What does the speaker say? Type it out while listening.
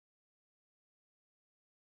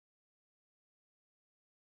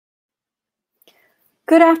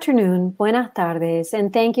Good afternoon, buenas tardes,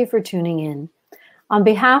 and thank you for tuning in. On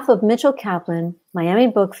behalf of Mitchell Kaplan, Miami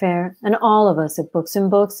Book Fair, and all of us at Books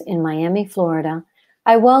and Books in Miami, Florida,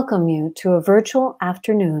 I welcome you to a virtual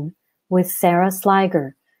afternoon with Sara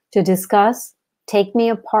Sligar to discuss Take Me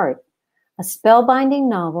Apart, a spellbinding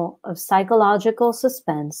novel of psychological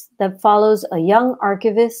suspense that follows a young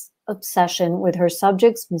archivist's obsession with her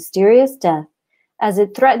subject's mysterious death as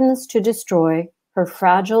it threatens to destroy her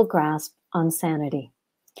fragile grasp on sanity.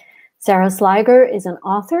 Sara Sligar is an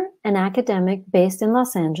author and academic based in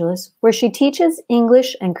Los Angeles, where she teaches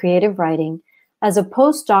English and creative writing as a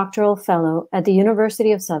postdoctoral fellow at the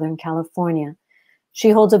University of Southern California. She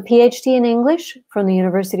holds a PhD in English from the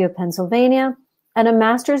University of Pennsylvania and a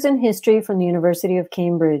master's in history from the University of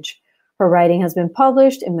Cambridge. Her writing has been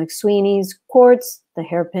published in McSweeney's, Quartz, The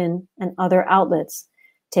Hairpin, and other outlets.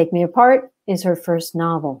 Take Me Apart is her first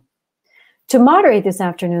novel. To moderate this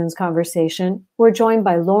afternoon's conversation, we're joined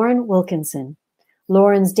by Lauren Wilkinson.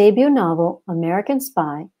 Lauren's debut novel, American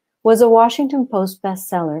Spy, was a Washington Post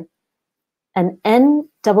bestseller, an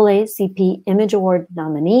NAACP Image Award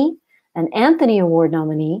nominee, an Anthony Award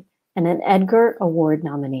nominee, and an Edgar Award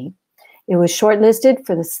nominee. It was shortlisted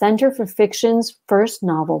for the Center for Fiction's First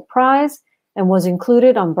Novel Prize and was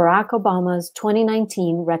included on Barack Obama's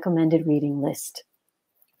 2019 recommended reading list.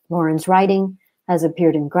 Lauren's writing has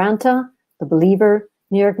appeared in Granta, The Believer,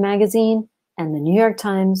 New York Magazine, and the New York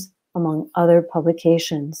Times, among other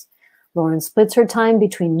publications. Lauren splits her time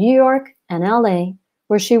between New York and LA,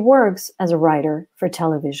 where she works as a writer for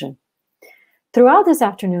television. Throughout this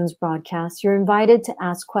afternoon's broadcast, you're invited to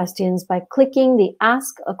ask questions by clicking the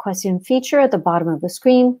Ask a Question feature at the bottom of the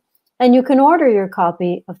screen, and you can order your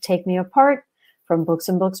copy of Take Me Apart from Books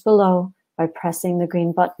and Books below by pressing the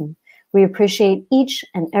green button. We appreciate each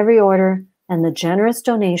and every order and the generous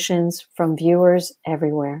donations from viewers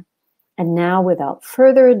everywhere. And now, without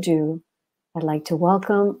further ado, I'd like to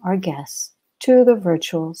welcome our guests to the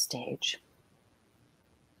virtual stage.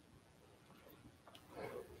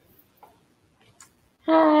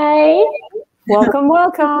 Hi. Welcome,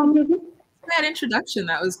 welcome. That introduction,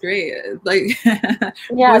 that was great.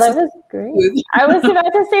 Yeah, that was great. I was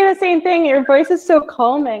about to say the same thing. Your voice is so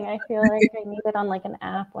calming. I feel like I need it on like an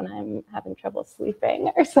app when I'm having trouble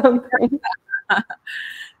sleeping or something.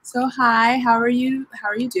 So hi, how are you? How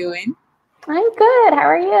are you doing? I'm good. How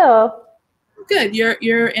are you? Good.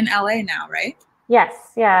 You're in LA now, right?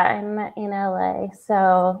 Yes. Yeah, I'm in LA.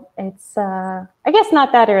 So it's I guess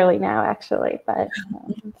not that early now actually, but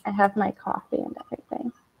I have my coffee and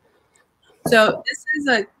everything. So this is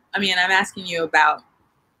I'm asking you about,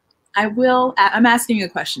 I'm asking you a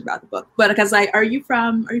question about the book, but because are you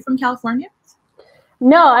from California?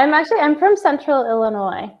 No, I'm from Central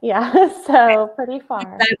Illinois. Yeah, so pretty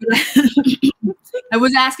far. I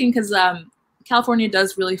was asking because California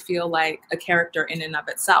does really feel like a character in and of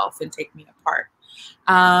itself and Take Me Apart.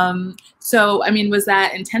 So, was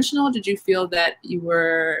that intentional? Did you feel that you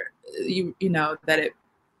were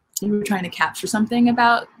trying to capture something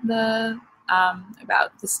about the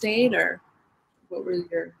state, or what were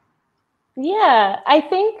your? Yeah, I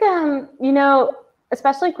think,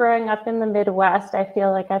 especially growing up in the Midwest, I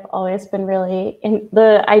feel like I've always been really in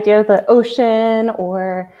the idea of the ocean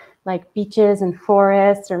or like beaches and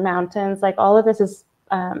forests or mountains. Like all of this is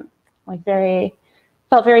felt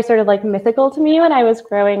very sort of like mythical to me when I was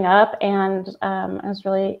growing up, and I was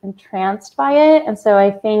really entranced by it. And so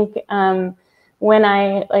I think when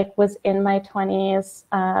I was in my 20s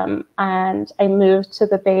and I moved to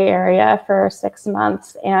the Bay Area for 6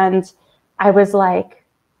 months, and I was like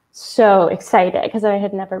so excited because I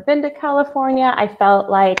had never been to California. I felt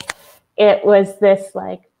like it was this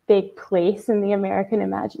like big place in the American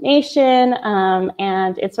imagination,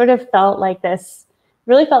 and it sort of felt like this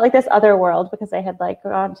other world because I had like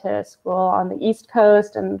gone to school on the East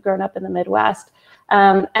Coast and grown up in the Midwest.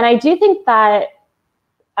 And I do think that,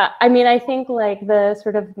 I think like the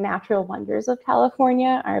sort of natural wonders of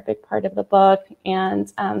California are a big part of the book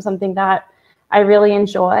and something that I really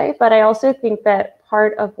enjoy. But I also think that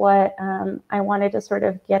part of what I wanted to sort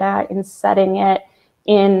of get at in setting it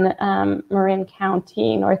in Marin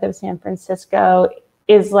County, north of San Francisco,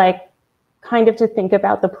 is like kind of to think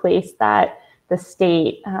about the place that the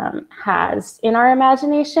state has in our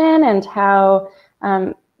imagination, and how,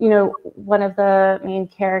 one of the main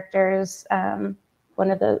characters, one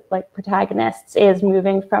of the like protagonists, is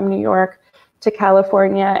moving from New York to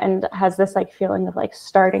California and has this like feeling of like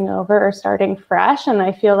starting over or starting fresh. And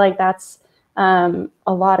I feel like that's a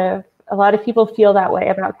lot of people feel that way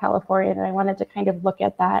about California. And I wanted to kind of look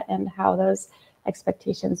at that and how those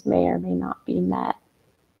expectations may or may not be met.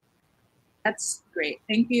 That's great.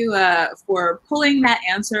 Thank you for pulling that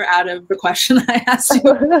answer out of the question I asked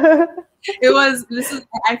you.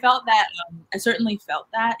 I felt that, I certainly felt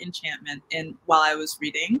that enchantment while I was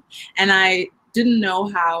reading, and I didn't know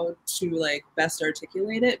how to like best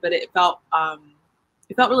articulate it, but it felt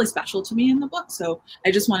really special to me in the book. So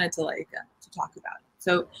I just wanted to to talk about it.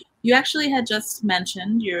 So you actually had just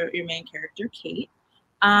mentioned your main character, Kate.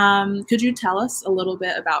 Could you tell us a little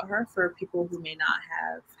bit about her for people who may not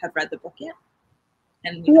have read the book yet?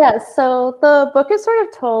 And Yes, so the book is sort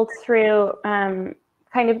of told through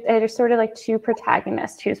there's sort of like two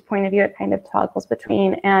protagonists whose point of view it kind of toggles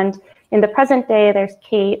between. And in the present day, there's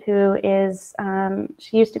Kate, who is,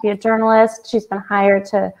 she used to be a journalist. She's been hired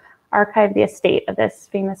to archive the estate of this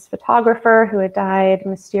famous photographer who had died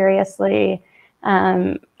mysteriously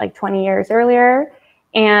like 20 years earlier.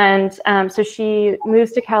 And so she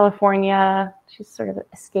moves to California. She's sort of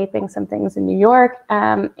escaping some things in New York.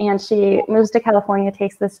 And she moves to California,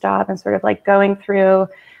 takes this job, and sort of like going through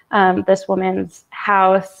this woman's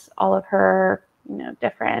house, all of her,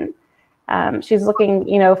 different, she's looking,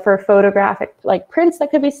 for photographic like prints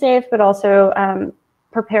that could be saved, but also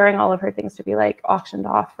preparing all of her things to be like auctioned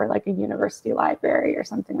off for like a university library or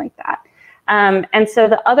something like that. And so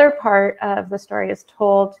the other part of the story is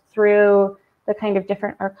told through the kind of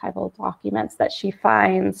different archival documents that she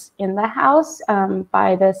finds in the house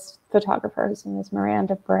by this photographer whose name is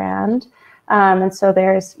Miranda Brand. And so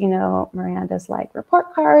there's, Miranda's like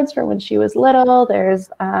report cards for when she was little. There's,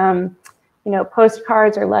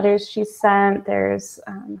 postcards or letters she sent. There's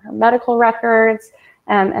her medical records.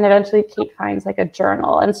 And eventually Kate finds like a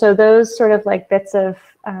journal. And so those sort of like bits of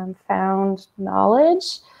found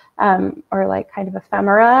knowledge or like kind of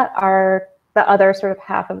ephemera are the other sort of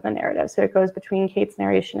half of the narrative. So it goes between Kate's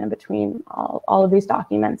narration and between all of these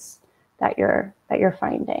documents that you're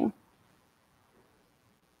finding.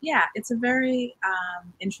 Yeah, it's a very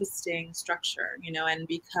interesting structure, and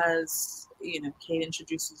because, Kate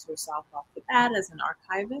introduces herself off the bat as an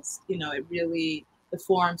archivist, it really, the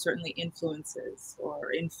form certainly influences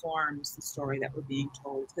or informs the story that we're being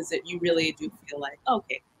told, because you really do feel like,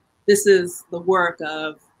 okay, this is the work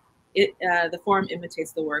of it. The form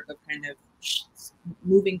imitates the work of kind of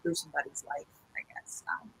moving through somebody's life, I guess,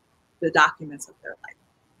 the documents of their life.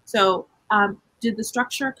 So did the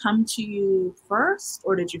structure come to you first,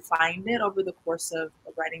 or did you find it over the course of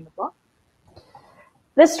writing the book?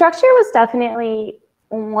 The structure was definitely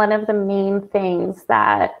one of the main things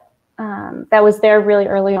that that was there really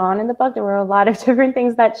early on in the book. There were a lot of different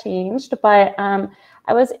things that changed, but I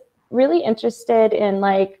was really interested in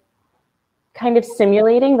like kind of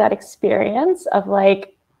simulating that experience of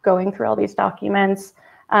like going through all these documents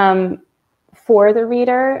for the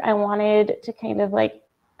reader. I wanted to kind of like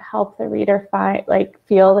help the reader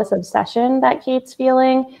feel this obsession that Kate's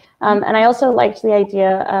feeling. And I also liked the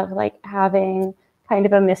idea of like having kind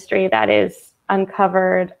of a mystery that is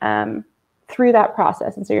uncovered through that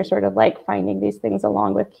process. And so you're sort of like finding these things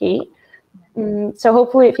along with Kate. So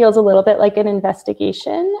hopefully it feels a little bit like an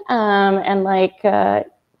investigation. And like,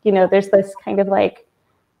 there's this kind of like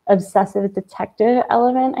obsessive detective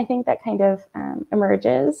element, I think, that kind of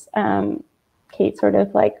emerges. Kate sort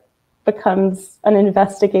of like becomes an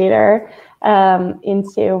investigator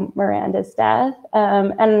into Miranda's death.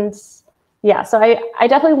 And yeah, so I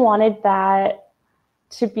definitely wanted that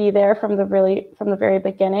to be there from the very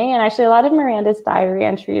beginning. And actually a lot of Miranda's diary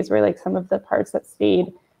entries were like some of the parts that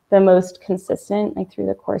stayed the most consistent like through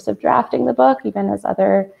the course of drafting the book, even as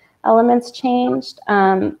other elements changed.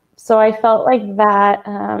 So I felt like that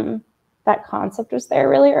that concept was there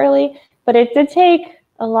really early, but it did take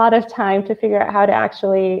a lot of time to figure out how to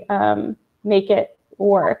actually make it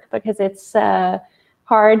work, because it's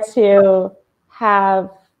hard to have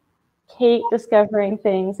Kate discovering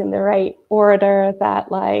things in the right order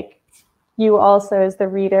that like you also as the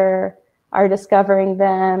reader are discovering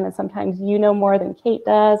them, and sometimes you know more than Kate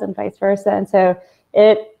does and vice versa. And so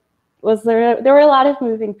it was there were a lot of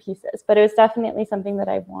moving pieces, but it was definitely something that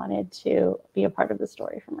I wanted to be a part of the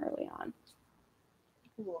story from early on.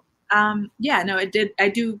 Cool. Yeah, no, I did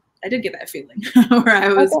get that feeling where I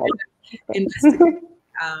was investigating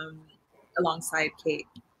alongside Kate.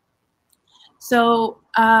 So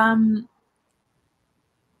I'm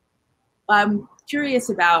curious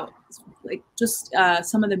about like just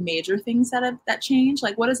some of the major things that changed.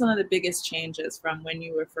 Like, what are some of the biggest changes from when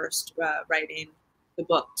you were first writing the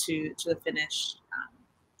book to the finished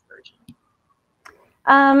version?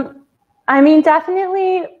 I mean,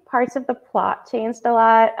 definitely parts of the plot changed a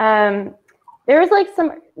lot. There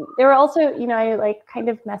were also, I like kind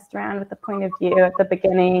of messed around with the point of view at the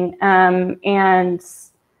beginning. And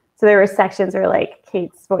So there were sections where like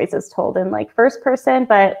Kate's voice is told in like first person,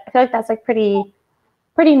 but I feel like that's like pretty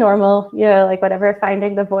normal, you know, like whatever,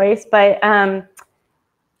 finding the voice. But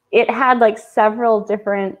it had like several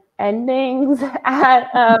different endings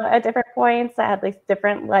at different points. I had like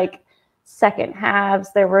different like second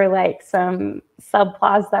halves. There were like some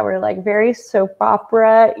subplots that were like very soap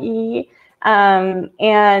opera-y. And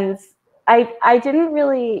I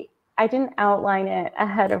didn't outline it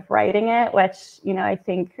ahead of writing it, which, you know, I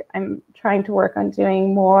think I'm trying to work on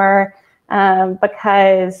doing more,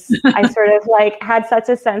 because I sort of like had such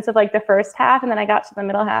a sense of like the first half, and then I got to the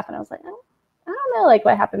middle half and I was like, oh, I don't know, like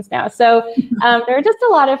what happens now. So there are just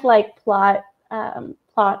a lot of like plot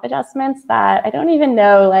adjustments that I don't even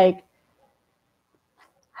know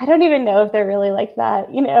if they're really like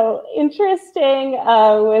that, you know, interesting.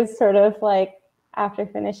 Was sort of like, after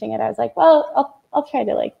finishing it, I was like, well, I'll try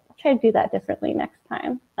to do that differently next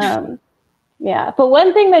time. Yeah, but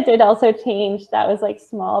one thing that did also change that was like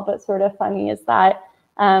small but sort of funny is that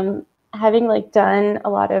having like done a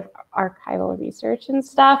lot of archival research and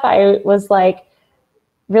stuff, I was like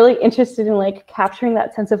really interested in like capturing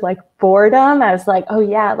that sense of like boredom. I was like, oh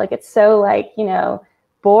yeah, like it's so like, you know,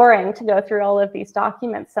 boring to go through all of these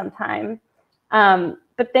documents sometime.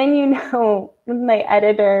 But then, you know, with my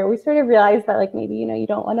editor, we sort of realized that like maybe, you know, you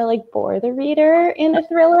don't want to like bore the reader in a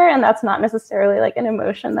thriller, and that's not necessarily like an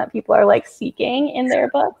emotion that people are like seeking in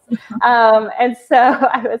their books. And so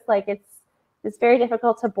I was like, it's very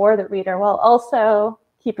difficult to bore the reader while also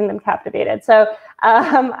keeping them captivated. So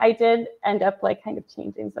I did end up like kind of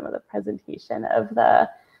changing some of the presentation of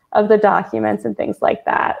the documents and things like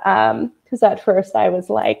that. Because at first I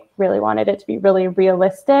was like, really wanted it to be really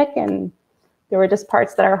realistic, and there were just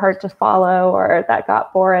parts that are hard to follow or that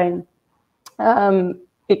got boring.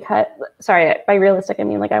 Because, sorry, by realistic, I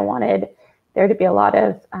mean like I wanted there to be a lot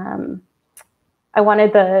of, I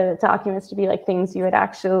wanted the documents to be like things you would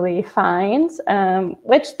actually find,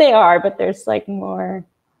 which they are, but there's like more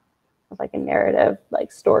of like a narrative,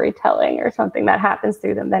 like storytelling or something that happens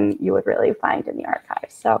through them than you would really find in the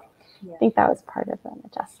archives. So yeah. I think that was part of an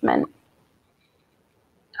adjustment.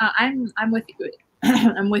 I'm with you.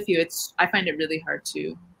 I'm with you. I find it really hard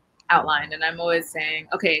to outline, and I'm always saying,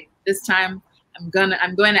 okay, this time I'm going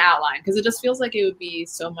to outline, because it just feels like it would be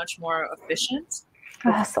so much more efficient.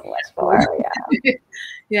 So much more, yeah.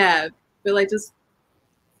 Yeah, but like just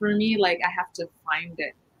for me, like I have to find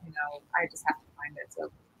it. You know, I just have to find it.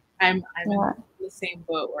 So I'm in the same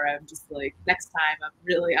boat where I'm just like, next time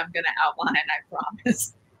I'm gonna outline. I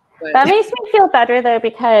promise. But that makes me feel better though,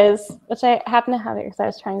 because, which I happen to have here because I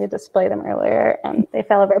was trying to display them earlier and they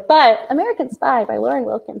fell over. But American Spy by Lauren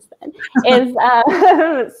Wilkinson is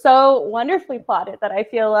so wonderfully plotted that I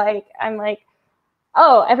feel like I'm like,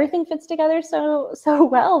 oh, everything fits together so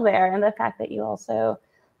well there. And the fact that you also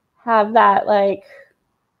have that like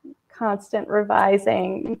constant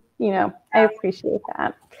revising, you know, I appreciate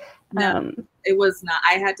that. No, it was not.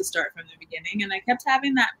 I had to start from the beginning, and I kept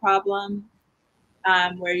having that problem.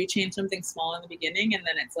 Where you change something small in the beginning and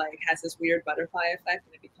then it's like has this weird butterfly effect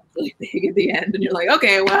and it becomes really big at the end, and you're like,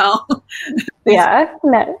 okay, well, yeah,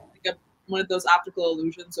 no. Like one of those optical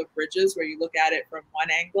illusions of bridges where you look at it from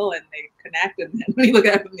one angle and they connect, and then when you look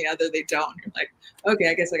at it from the other, they don't. You're like,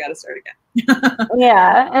 okay, I guess I got to start again.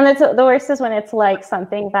 Yeah, and it's the worst is when it's like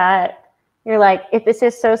something that you're like, if this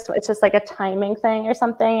is so, it's just like a timing thing or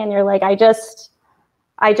something, and you're like, I just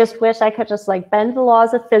wish I could just like bend the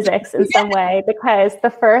laws of physics in some way, because the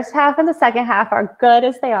first half and the second half are good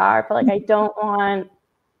as they are, but like I don't want,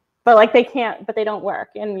 but like they can't, but they don't work,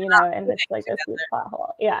 and you know, and it's like this huge plot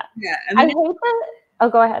hole. Yeah. Yeah. I hate that. Oh,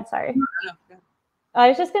 go ahead. Sorry. No, go ahead. I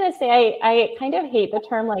was just gonna say I kind of hate the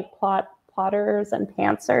term like plotters and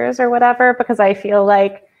pantsers or whatever, because I feel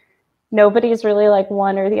like nobody's really like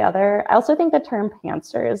one or the other. I also think the term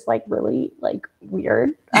pantser is like really like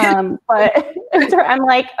weird. But I'm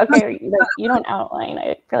like, okay, you don't outline.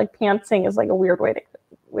 I feel like pantsing is like a weird way to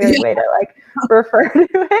like refer to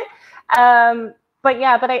it. But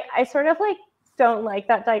yeah, but I sort of like don't like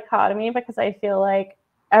that dichotomy, because I feel like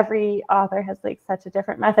every author has like such a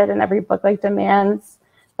different method, and every book like demands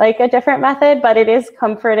like a different method. But it is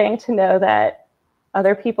comforting to know that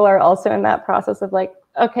other people are also in that process of like,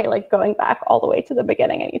 okay, like going back all the way to the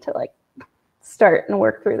beginning, I need to like start and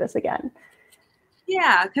work through this again.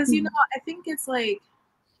 Yeah, because you know, I think it's like,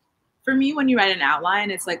 for me, when you write an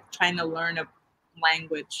outline, it's like trying to learn a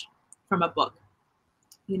language from a book,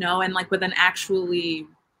 you know, and like with an actually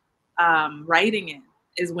writing it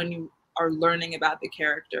is when you are learning about the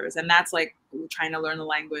characters, and that's like trying to learn the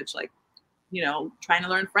language, like, you know, trying to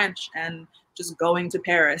learn French and just going to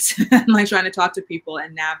Paris and like trying to talk to people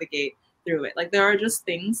and navigate through it. Like there are just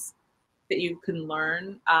things that you can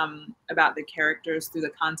learn about the characters through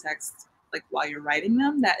the context, like while you're writing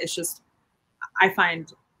them, that it's just, I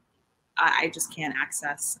find I just can't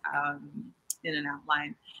access in an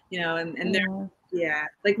outline, you know, and there, yeah,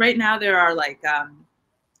 like right now there are like,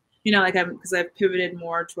 you know, like because I've pivoted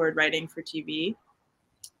more toward writing for TV.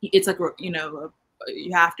 It's like, you know,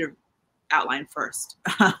 you have to outline first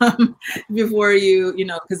before you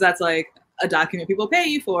know, because that's like a document people pay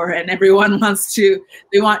you for, and everyone wants to,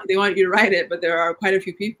 they want you to write it, but there are quite a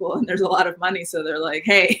few people and there's a lot of money, so they're like,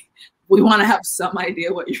 hey, we want to have some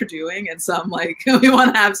idea what you're doing, and some like we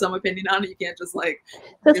want to have some opinion on it. You can't just like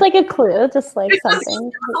like a clue, just like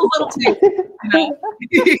something a little too, you know?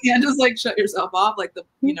 You can't just like shut yourself off like the,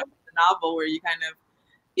 you know, the novel where you kind of,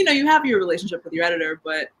 you know, you have your relationship with your editor,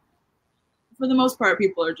 but for the most part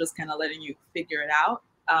people are just kind of letting you figure it out.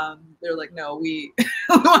 They're like, no, we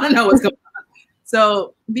want to know what's going on.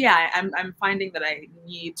 So yeah, I'm finding that I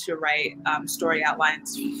need to write story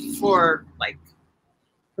outlines for like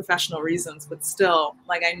professional reasons, but still,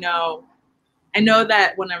 like I know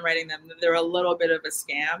that when I'm writing them, they're a little bit of a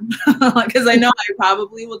scam, because I know I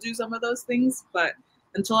probably will do some of those things, but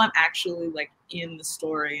until I'm actually like in the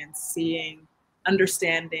story and seeing,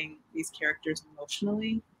 understanding these characters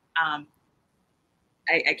emotionally,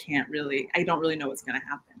 I can't really, I don't really know what's going to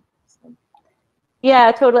happen. So.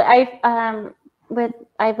 Yeah, totally. I'm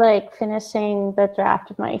like finishing the draft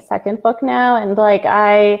of my second book now, and like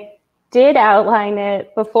I did outline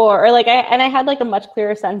it before, or like I had like a much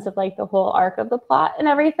clearer sense of like the whole arc of the plot and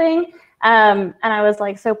everything. And I was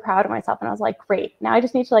like so proud of myself, and I was like, great, now I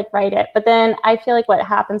just need to like write it. But then I feel like what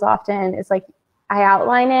happens often is like I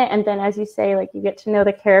outline it, and then as you say, like you get to know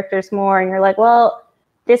the characters more, and you're like, well,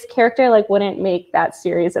 this character like wouldn't make that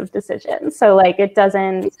series of decisions, so like it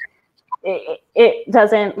doesn't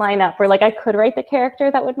line up. Where like I could write the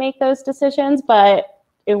character that would make those decisions, but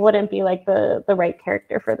it wouldn't be like the right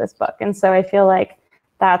character for this book. And so I feel like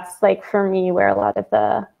that's like for me where a lot of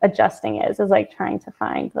the adjusting is like trying to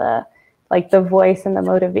find the like the voice and the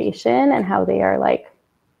motivation and how they are like,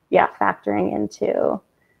 yeah, factoring into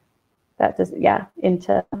that, just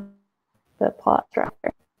into the plot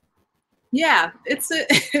structure. Yeah, it's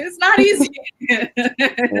not easy. Yeah.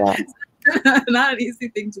 Not an easy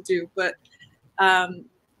thing to do, but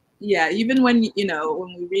yeah, even when you know,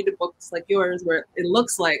 when we read books like yours where it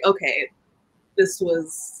looks like, okay, this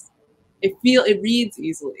was, it reads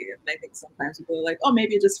easily, and I think sometimes people are like, oh,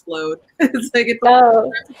 maybe it just flowed. It's like it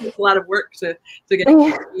takes a lot of work to get it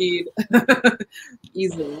to read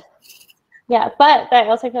easily. Yeah, but I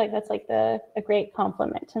also feel like that's like a great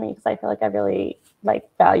compliment to me, because I feel like I really like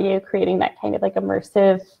value creating that kind of like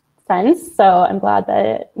immersive sense. So I'm glad that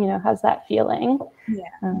it, you know, has that feeling. Yeah,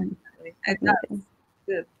 that's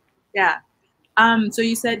good. Yeah. So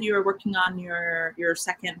you said you were working on your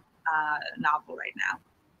second novel right now.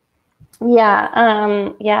 Yeah.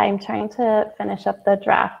 I'm trying to finish up the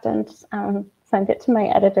draft and send it to my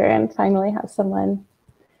editor and finally have someone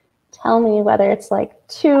tell me whether it's like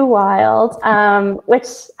too wild, which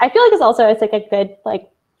I feel like is also, it's like a good, like,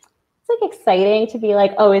 it's like exciting to be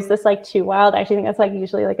like, oh, is this like too wild? I actually think that's like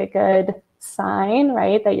usually like a good sign,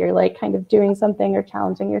 right? That you're like kind of doing something or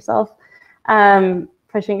challenging yourself,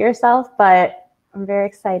 pushing yourself. But I'm very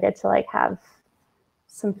excited to like have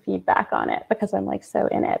some feedback on it because I'm like so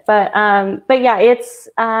in it. But yeah, it's,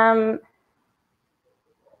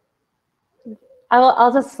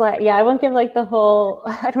 I'll just let, I won't give like the whole,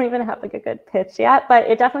 I don't even have like a good pitch yet, but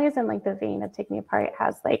it definitely is in like the vein of Take Me Apart. It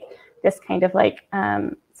has like this kind of like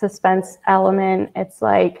suspense element. It's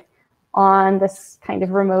like on this kind of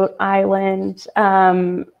remote island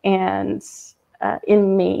and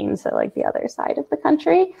in Maine, so like the other side of the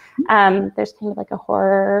country. There's kind of like a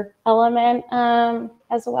horror element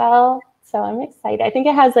as well. So I'm excited. I think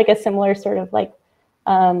it has like a similar sort of like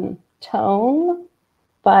tone,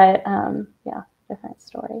 but yeah, different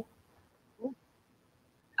story.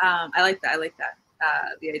 I like that.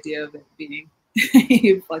 The idea of it being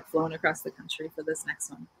you've like flown across the country for this next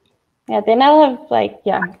one. Yeah, they now have like,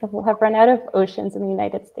 we'll have run out of oceans in the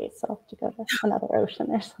United States, so I'll have to go to another ocean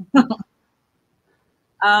or something.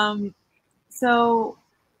 So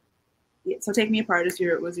Take Me Apart was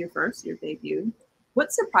your debut.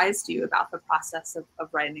 What surprised you about the process of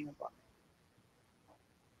writing a book?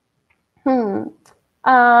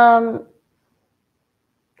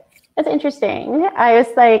 That's interesting. I was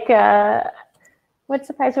like, what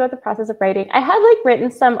surprised you about the process of writing? I had like written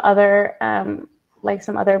some other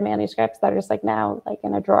manuscripts that are just like now like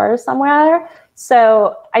in a drawer somewhere.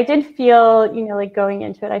 So I did feel, like going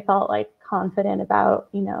into it, I felt like confident about,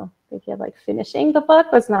 the idea of like finishing the book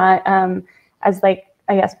was not as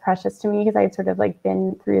I guess, precious to me because I'd sort of like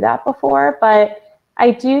been through that before. But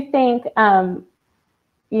I do think,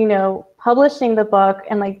 you know, publishing the book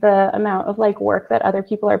and like the amount of like work that other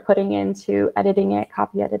people are putting into editing it,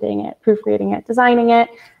 copy editing it, proofreading it, designing it.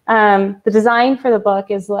 The design for the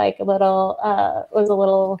book is like was a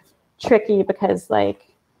little tricky because like,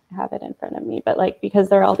 I have it in front of me, but like, because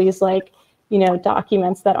there are all these like, you know,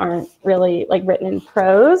 documents that aren't really like written in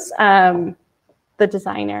prose. The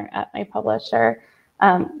designer at my publisher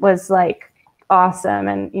was like awesome.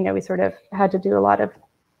 And, you know, we sort of had to do a lot of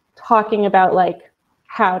talking about like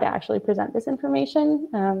how to actually present this information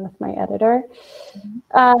with my editor.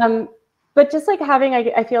 But just like having,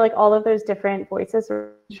 I feel like all of those different voices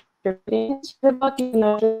were contributing to the book, even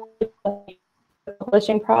though like, the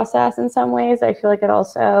publishing process in some ways, I feel like it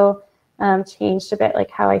also changed a bit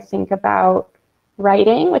like how I think about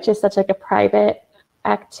writing, which is such like a private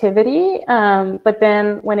activity. But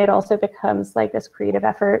then when it also becomes like this creative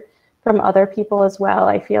effort from other people as well,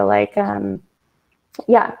 I feel like,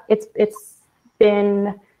 yeah, it's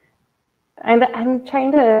been, and I'm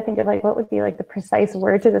trying to think of like what would be like the precise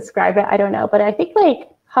word to describe it. I don't know, but I think like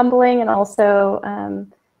humbling, and also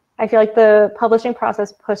I feel like the publishing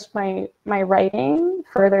process pushed my writing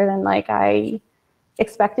further than like I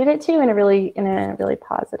expected it to in a really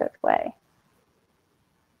positive way.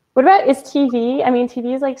 What about, is TV? I mean,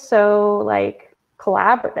 TV is like so like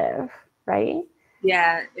collaborative, right?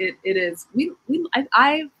 Yeah, it is.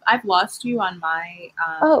 I've lost you on my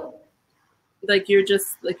like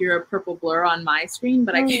you're a purple blur on my screen,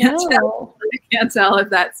 but I can't tell if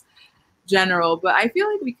that's general. But I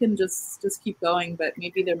feel like we can just keep going, but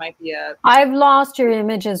maybe there might be a... I've lost your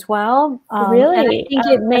image as well. Really? And I think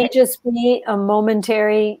it may just be a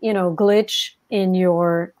momentary, you know, glitch in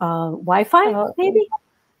your Wi-Fi, maybe.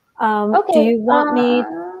 Okay. Do you want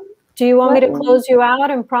me to close you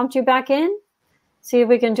out and prompt you back in? See if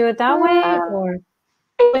we can do it that way, or...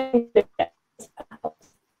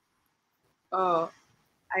 Oh,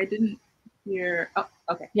 I didn't hear. Oh,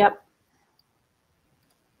 okay. Yep.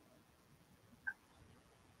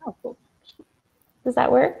 Oh, cool. Does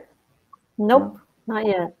that work? Nope, not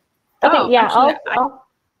yet. Okay, oh, yeah, actually,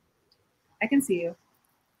 I can see you.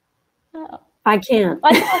 Oh. I can't.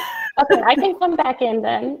 Okay, I can come back in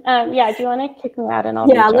then. Yeah, do you want to kick me out and I'll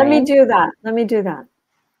Yeah, rejoin? let me do that. Let me do that.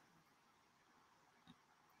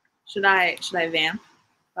 Should I vamp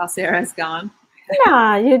while Sarah's gone?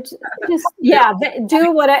 Yeah, you just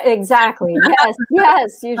do what exactly.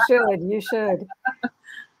 Yes, you should.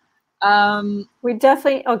 We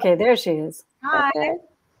definitely, okay, there she is. Hi. Okay.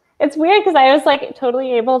 It's weird because I was like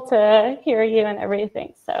totally able to hear you and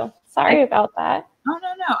everything. So sorry about that. Oh,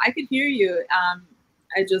 no, I could hear you.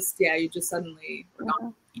 You just suddenly were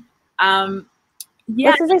gone.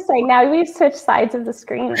 Yeah. This is exciting. Now we've switched sides of the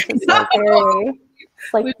screen, which is like very...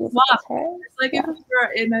 It's like, it's like if we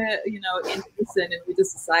were in person and we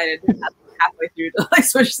just decided halfway through to like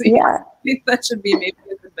switch seats. Yeah. I think that should be maybe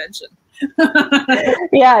a convention.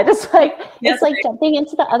 Yeah, just like it's like jumping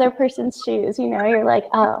into the other person's shoes. You know, you're like,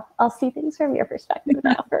 oh, I'll see things from your perspective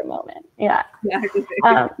now for a moment. Yeah.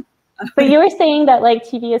 But you were saying that like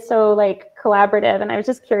TV is so like collaborative, and I was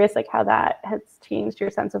just curious like how that has changed your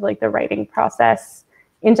sense of like the writing process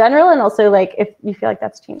in general, and also like if you feel like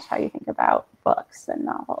that's changed how you think about books and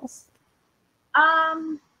novels.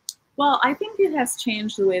 Well, I think it has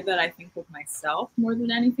changed the way that I think of myself more than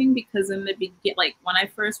anything, because in the beginning, like when I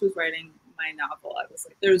first was writing my novel, I was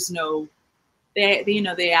like, there's no,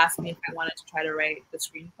 they asked me if I wanted to try to write the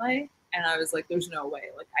screenplay, and I was like, there's no way,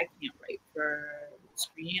 like I can't write for the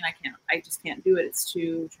screen, I just can't do it. It's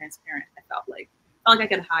too transparent. I felt like I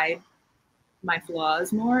could hide my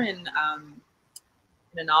flaws more in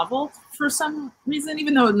a novel for some reason,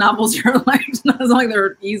 even though novels are like not like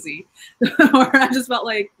they're easy. Or I just felt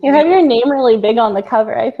like you have your name really big on the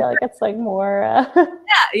cover. I feel like it's like more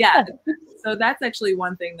yeah. So that's actually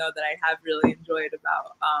one thing though that I have really enjoyed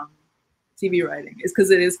about TV writing, is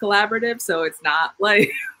because it is collaborative. So it's not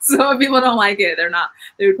like, so if people don't like it,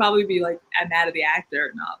 they would probably be like mad at the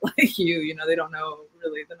actor, not like you know, they don't know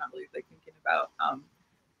really, they're not really like thinking about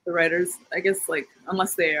the writers, I guess, like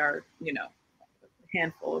unless they are, you know,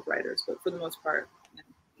 handful of writers, but for the most part.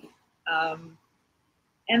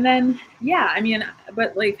 And then, yeah, I mean,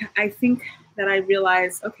 but like, I think that I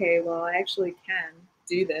realized, okay, well, I actually can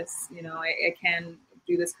do this, you know, I can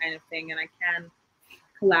do this kind of thing, and I can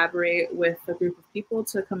collaborate with a group of people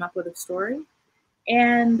to come up with a story.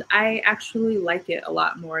 And I actually like it a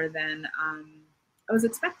lot more than I was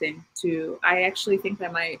expecting to. I actually think I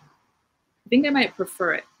might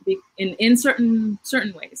prefer it in certain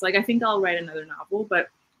ways. Like I think I'll write another novel, but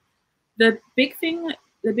the big thing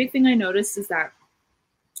I noticed is that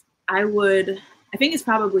I think it's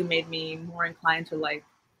probably made me more inclined to like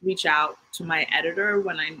reach out to my editor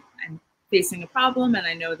when I'm facing a problem and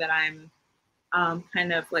I know that I'm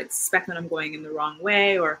kind of like suspect that I'm going in the wrong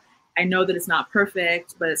way, or I know that it's not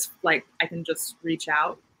perfect, but it's like I can just reach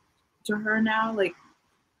out to her now, like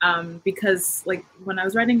because like when I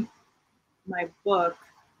was writing my book,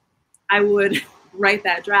 I would write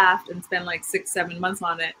that draft and spend like 6-7 months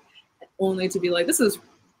on it, only to be like, this is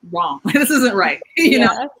wrong, this isn't right, you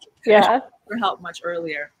know. Yeah. For help much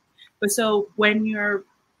earlier. But so when you're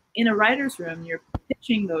in a writer's room, you're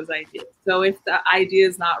pitching those ideas. So if the idea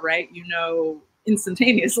is not right, you know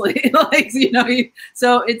instantaneously, like, you know,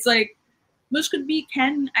 so it's like, which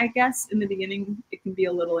I guess in the beginning, it can be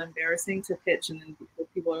a little embarrassing to pitch, and then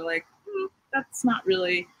people are like, that's not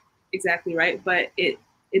really exactly right. But it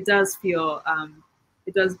does feel,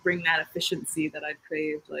 it does bring that efficiency that I've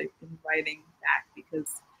craved, like in writing back,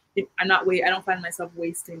 because I don't find myself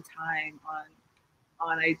wasting time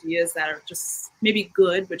on ideas that are just maybe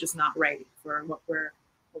good, but just not right for what we're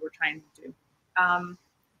trying to do.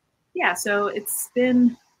 Yeah, so I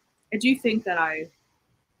do think that I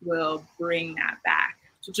will bring that back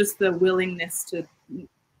to just the willingness to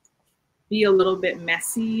be a little bit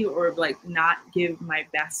messy, or like not give my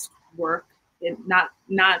best work, not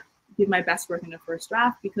give my best work in the first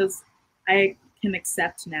draft, because I can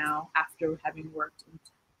accept now, after having worked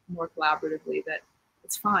more collaboratively, that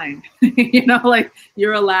it's fine. You know, like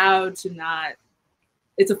you're allowed to not.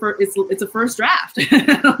 It's a first draft.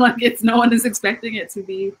 Like no one is expecting it to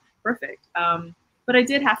be perfect. But I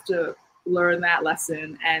did have to learn that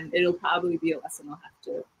lesson, and it'll probably be a lesson I'll have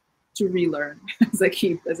to relearn as I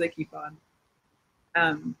keep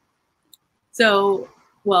on. So,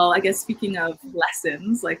 well, I guess speaking of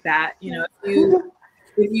lessons like that, you know,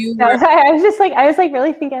 if you were, I was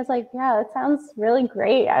really thinking, I was like, yeah, that sounds really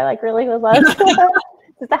great. I like really would love just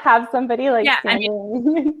to have somebody like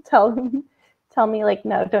tell me like,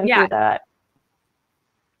 no, don't do that.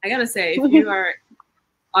 I gotta say, if you are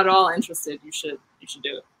at all interested, you should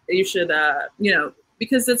do it. You should, you know,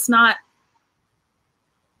 because it's not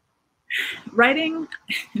writing.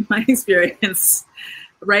 In my experience,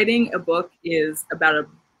 writing a book is about 1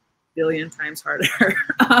 billion times harder.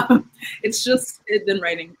 It's just than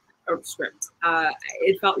writing a script.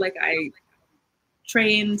 It felt like I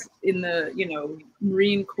trained in the, you know,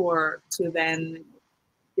 Marine Corps to then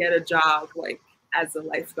get a job like as a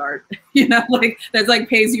lifeguard, you know, like that's like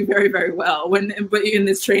pays you very, very well. But in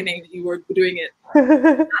this training, you were doing it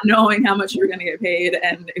not knowing how much you were going to get paid,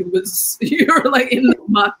 and you were like in the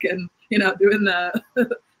muck and, you know, doing the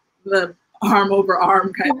arm over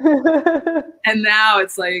arm kind of. And now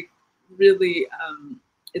it's like really,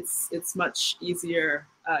 it's much easier.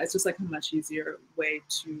 It's just like a much easier way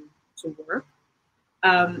to work.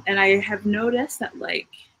 And I have noticed that like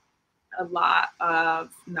a lot of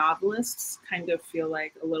novelists kind of feel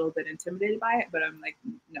like a little bit intimidated by it, but I'm like,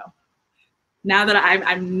 no. Now that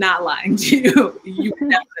I'm not lying to you, you can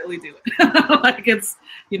definitely do it. Like it's,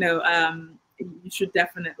 you know, you should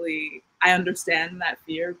definitely. I understand that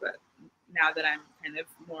fear, but now that I'm kind of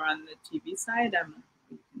more on the TV side,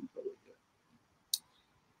 you can totally do it.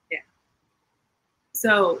 Yeah.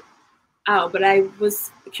 So, but I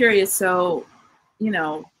was curious. So, you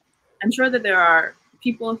know, I'm sure that there are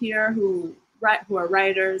people here who are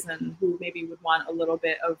writers and who maybe would want a little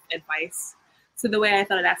bit of advice. So the way I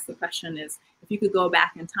thought I'd ask the question is, if you could go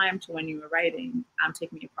back in time to when you were writing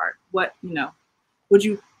Take Me Apart, what, you know, would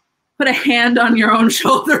you put a hand on your own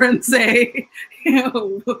shoulder and say, you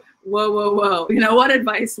know, whoa, you know, what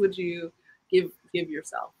advice would you give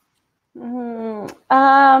yourself? I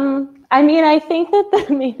mean, I think that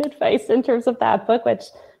the main advice in terms of that book, which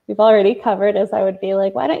we've already covered, is I would be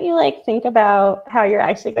like, why don't you like think about how you're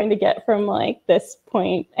actually going to get from like this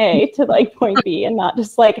point A to like point B, and not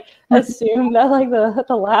just like assume that like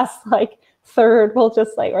the last like third will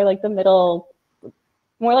just like, or like the middle,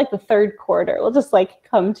 more like the third quarter will just like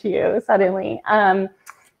come to you suddenly. I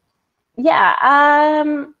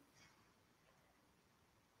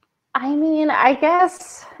mean, I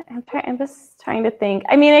guess I'm just trying to think.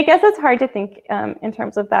 I mean, I guess it's hard to think in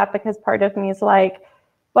terms of that, because part of me is like,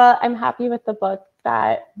 well, I'm happy with the book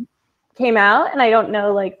that came out, and I don't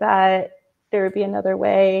know like that there would be another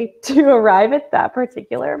way to arrive at that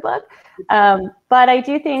particular book. But I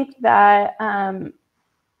do think that,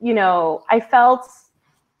 you know, I felt,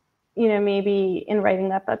 you know, maybe in writing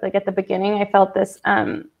that book, like at the beginning, I felt this,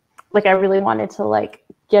 like I really wanted to like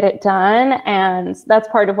get it done. And that's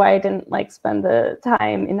part of why I didn't like spend the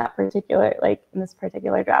time in that particular, like in this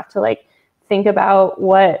particular draft to like think about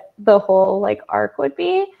what the whole like arc would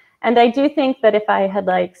be. And I do think that if I had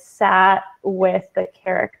like sat with the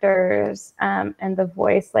characters and the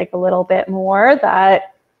voice like a little bit more,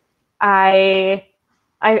 that I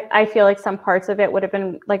feel like some parts of it would have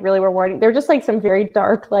been like really rewarding. There were just like some very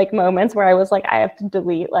dark like moments where I was like, I have to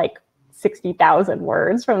delete like 60,000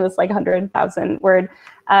 words from this like 100,000 word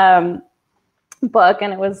book,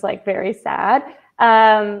 and it was like very sad.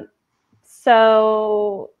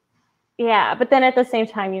 So yeah, but then at the same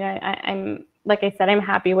time, you know, I'm like I said, I'm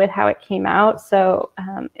happy with how it came out, so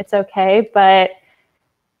it's okay. But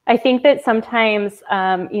I think that sometimes,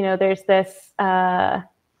 you know, there's this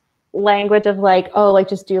language of like, oh, like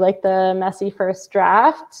just do like the messy first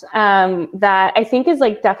draft, that I think is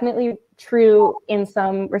like definitely true in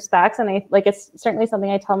some respects. And I like, it's certainly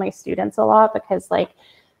something I tell my students a lot, because like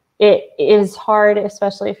it is hard,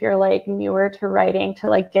 especially if you're like newer to writing, to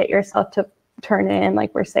like get yourself to turn in,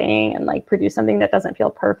 like we're saying, and like produce something that doesn't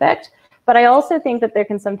feel perfect. But I also think that there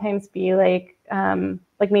can sometimes be like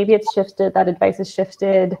maybe it's shifted, that advice is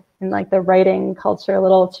shifted in like the writing culture a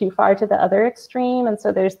little too far to the other extreme. And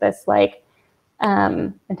so there's this like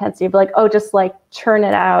intensity of like, oh, just like churn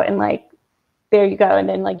it out and like, there you go. And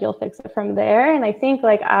then like, you'll fix it from there. And I think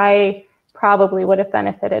like I probably would have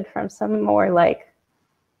benefited from some more like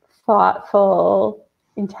thoughtful,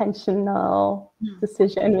 intentional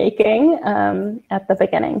decision making at the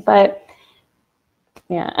beginning. But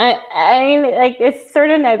yeah, I mean, like it's sort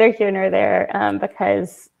of neither here nor there,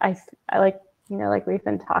 because I like, you know, like we've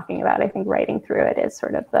been talking about, I think writing through it is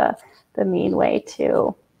sort of the mean way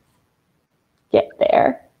to get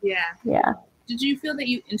there. Yeah. Yeah. Did you feel that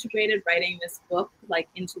you integrated writing this book like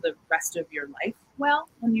into the rest of your life well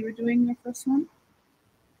when you were doing your first one?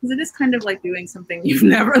 Because it is kind of like doing something you've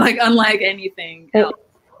never, like unlike anything else.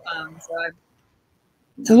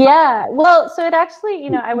 Yeah, well, so it actually,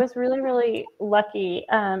 you know, I was really, really lucky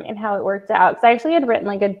in how it worked out. Because I actually had written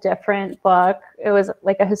like a different book. It was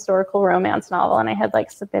like a historical romance novel, and I had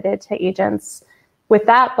like submitted to agents with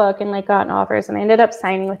that book and like gotten offers, and I ended up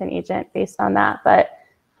signing with an agent based on that. But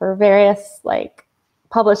for various like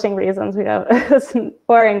publishing reasons, we know it was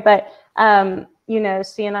boring, but you know,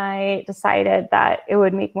 she and I decided that it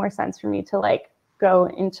would make more sense for me to like go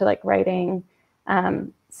into like writing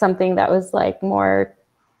something that was like more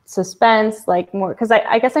suspense, like more, because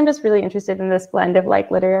I guess I'm just really interested in this blend of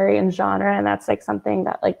like literary and genre, and that's like something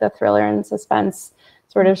that like the thriller and suspense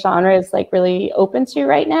sort of genre is like really open to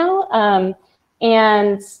right now.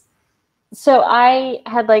 And so I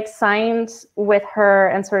had like signed with her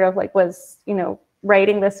and sort of like was, you know,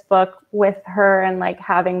 writing this book with her, and like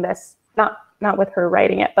having this, not with her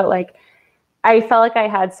writing it, but like I felt like I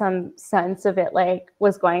had some sense of it, like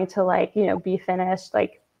was going to like, you know, be finished,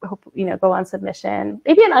 like hope, you know, go on submission,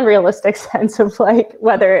 maybe an unrealistic sense of like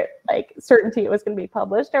whether like certainty it was going to be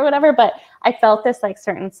published or whatever, but I felt this like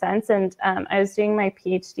certain sense. And I was doing my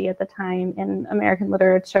PhD at the time in American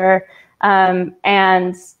literature,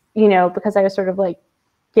 and you know, because I was sort of like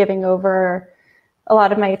giving over a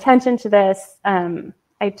lot of my attention to this,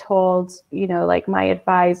 I told, you know, like my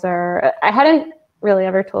advisor, I hadn't really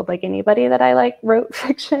ever told like anybody that I like wrote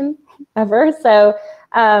fiction ever. So,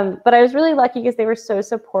 but I was really lucky because they were so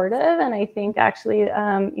supportive. And I think actually,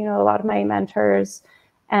 you know, a lot of my mentors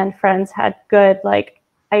and friends had good like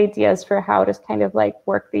ideas for how to kind of like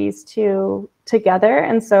work these two together.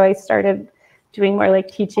 And so I started doing more like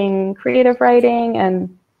teaching creative writing,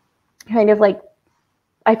 and kind of like,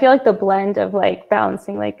 I feel like the blend of like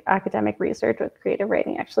balancing like academic research with creative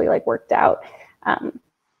writing actually like worked out. I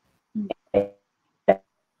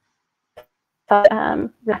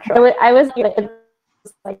was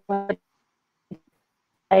like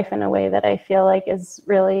life in a way that I feel like is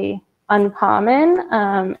really uncommon,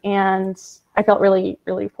 and I felt really,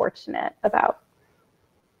 really fortunate about.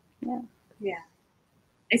 Yeah. Yeah.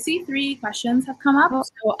 I see 3 questions have come up,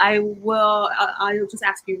 so I'll just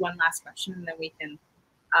ask you one last question, and then we can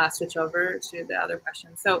switch over to the other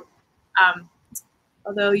question. So,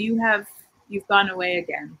 although you've gone away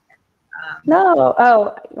again. No.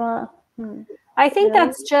 Oh. Well, I think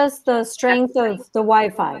that's just the strength of the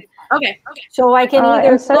Wi-Fi. Okay. So I can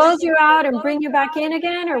either close you out and bring you back in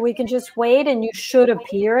again, or we can just wait and you should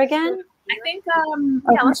appear again. I think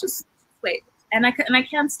yeah, let's just wait. And I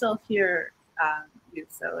can still hear you,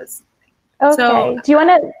 so it's okay. So, do you want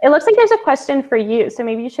to? It looks like there's a question for you, so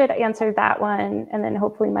maybe you should answer that one, and then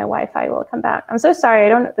hopefully my Wi-Fi will come back. I'm so sorry.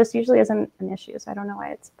 This usually isn't an issue, so I don't know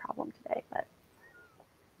why it's a problem today, but.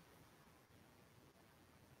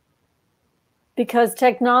 Because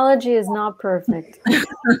technology is not perfect.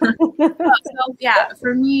 so yeah,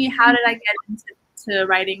 for me, how did I get into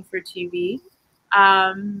writing for TV?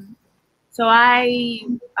 So I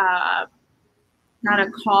got a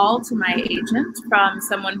call to my agent from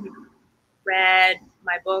someone who read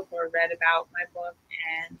my book or read about my book,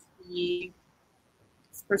 and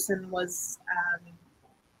this person was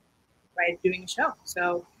doing a show.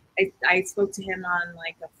 So I spoke to him on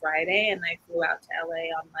like a Friday, and I flew out to LA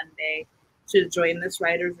on Monday to join this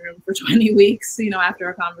writer's room for 20 weeks, after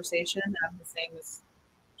a conversation. His name was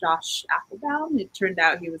Josh Applebaum. It turned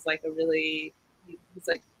out he was like he's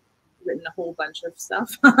like written a whole bunch of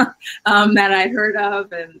stuff that I'd heard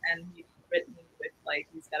of, and he's written with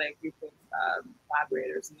he's got a group of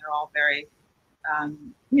collaborators, and they're all very,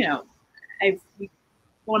 I've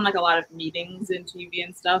gone like a lot of meetings in TV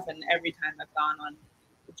and stuff, and every time I've gone on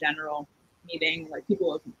the general meeting, like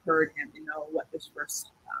people have heard him, what this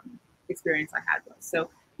first experience I had was. So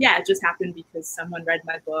yeah, it just happened because someone read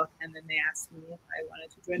my book, and then they asked me if I wanted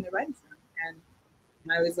to join the writers' room, and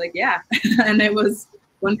I was like, yeah. And it was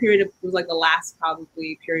one period it was like the last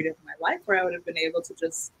probably period of my life where I would have been able to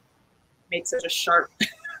just make such a sharp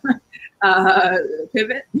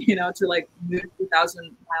pivot, to like move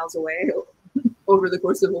 2,000 miles away over the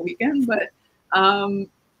course of a weekend. But I'm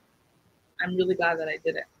really glad that I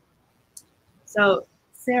did it. So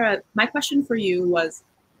Sara, my question for you was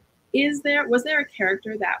there a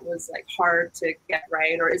character that was like hard to get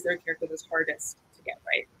right, or is there a character that's hardest to get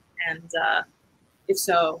right? And if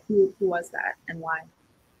so, who was that and why?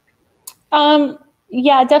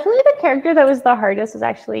 Yeah, definitely the character that was the hardest was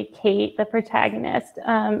actually Kate, the protagonist.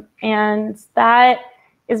 And that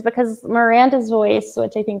is because Miranda's voice,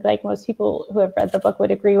 which I think like most people who have read the book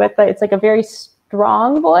would agree with, but it's like a very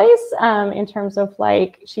strong voice in terms of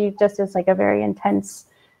like, she just is like a very intense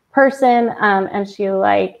person. And she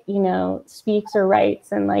like, speaks or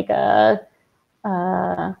writes in like a,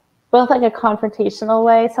 both like a confrontational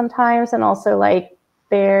way sometimes. And also like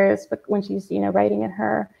there's, when she's, writing in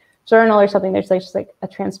her journal or something, there's like just like a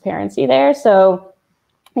transparency there. So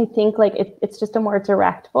I think like it's just a more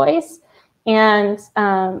direct voice. And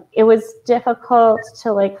it was difficult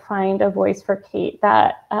to like find a voice for Kate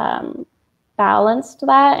that balanced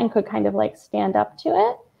that and could kind of like stand up to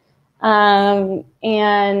it.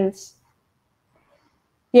 And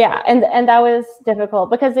yeah, and that was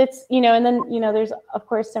difficult because it's, and then, there's of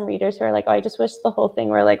course some readers who are like, oh, I just wish the whole thing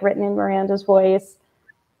were like written in Miranda's voice.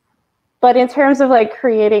 But in terms of like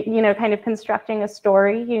creating, kind of constructing a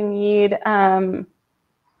story, you need,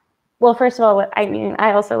 well, first of all,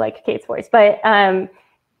 I also like Kate's voice, but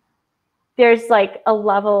there's like a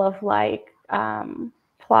level of like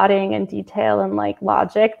plotting and detail and like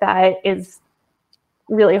logic that is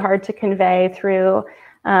really hard to convey through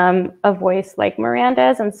a voice like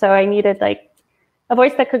Miranda's. And so I needed like a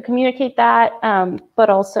voice that could communicate that,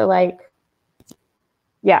 but also like,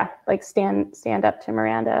 yeah, like stand up to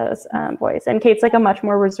Miranda's voice. And Kate's like a much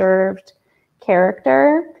more reserved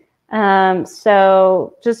character.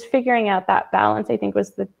 So just figuring out that balance, I think,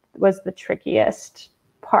 was the trickiest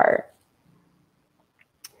part.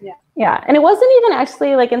 Yeah. Yeah. And it wasn't even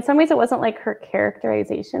actually like, in some ways, it wasn't like her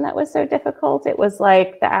characterization that was so difficult. It was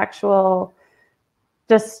like the actual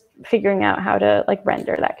just figuring out how to like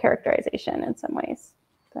render that characterization in some ways.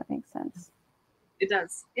 If that makes sense. It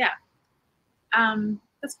does. Yeah.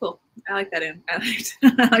 That's cool. I like that. I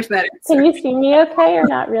like that answer. Can you see me okay or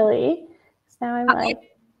not really? Now I'm like,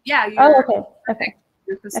 yeah. Oh, okay. Okay.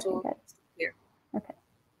 Your crystal clear. Okay.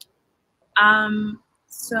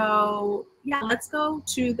 So yeah, let's go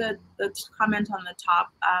to the comment on the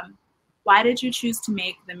top. Why did you choose to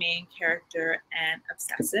make the main character an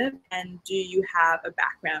obsessive? And do you have a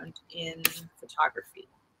background in photography?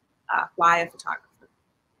 Why a photographer?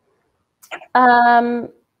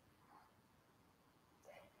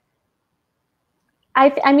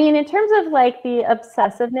 I mean, in terms of like the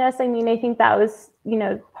obsessiveness, I mean, I think that was,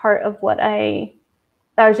 part of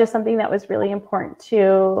that was just something that was really important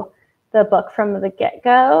to the book from the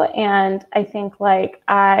get-go. And I think like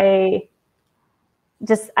I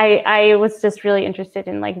was just really interested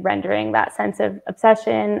in like rendering that sense of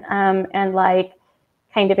obsession and like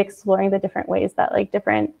kind of exploring the different ways that like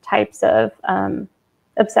different types of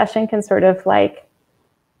obsession can sort of like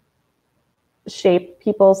shape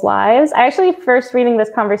people's lives. I actually first reading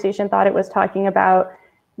this conversation thought it was talking about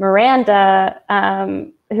Miranda,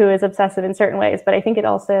 who is obsessive in certain ways, but I think it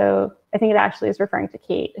actually is referring to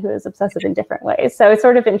Kate, who is obsessive in different ways. So it's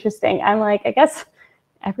sort of interesting. I'm like, I guess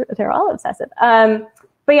they're all obsessive.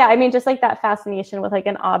 But yeah, I mean, just like that fascination with like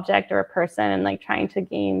an object or a person and like trying to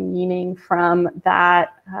gain meaning from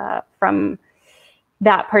that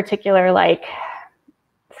particular like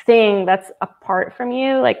thing that's apart from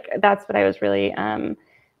you, like that's what I was really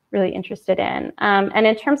really interested in. And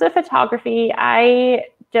in terms of photography, I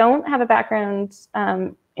don't have a background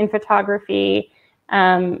in photography.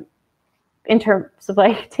 in terms of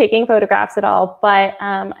like taking photographs at all. But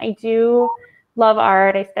I do love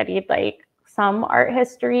art. I studied like some art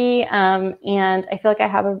history, and I feel like I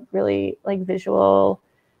have a really like visual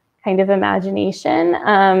kind of imagination.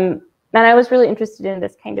 And I was really interested in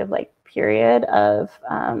this kind of like period of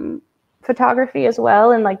photography as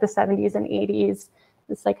well, in like the 70s and 80s.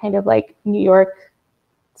 This like kind of like New York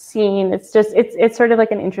scene. It's just it's sort of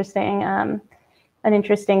like an interesting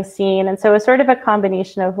scene. And so it's sort of a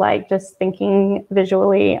combination of like just thinking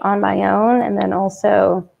visually on my own, and then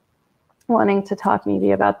also wanting to talk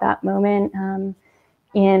maybe about that moment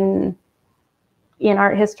in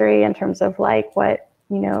art history, in terms of like what,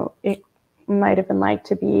 you know, it might have been like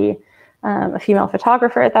to be a female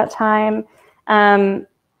photographer at that time. And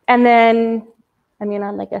then, I mean,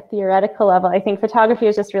 on like a theoretical level, I think photography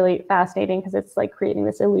is just really fascinating because it's like creating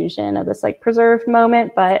this illusion of this like preserved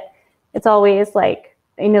moment, but it's always like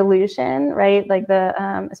an illusion, right? Like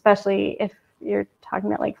especially if you're talking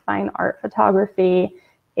about like fine art photography,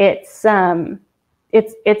 it's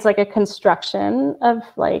like a construction of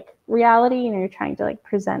like reality. You know, you're trying to like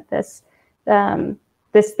present this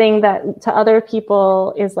this thing that to other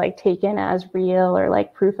people is like taken as real or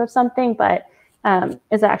like proof of something, but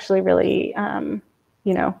is actually really,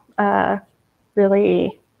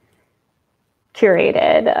 really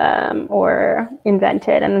curated or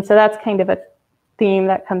invented. And so that's kind of a theme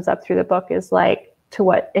that comes up through the book, is like, to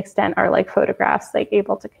what extent are like photographs like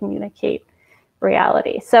able to communicate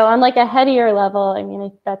reality? So on like a headier level, I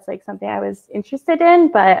mean, that's like something I was interested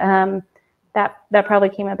in, but that probably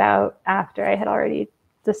came about after I had already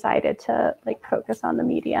decided to like focus on the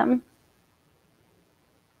medium.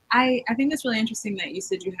 I think it's really interesting that you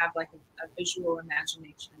said you have like a visual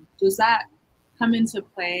imagination. Does that come into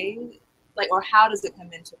play, like, or how does it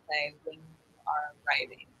come into play when you are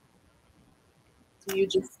writing? Do you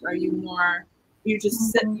just, are you more, you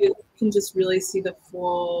just sit, you can just really see the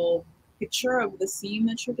full picture of the scene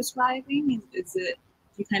that you're describing? Is it,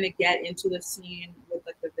 you kind of get into the scene with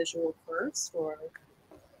like the visual first, or?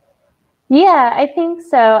 Yeah, I think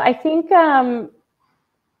so. I think,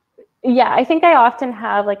 yeah, I think I often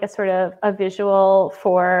have like a sort of a visual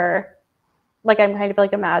for, like, I'm kind of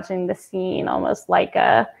like imagining the scene almost like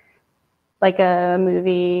a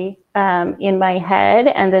movie in my head,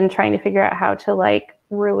 and then trying to figure out how to like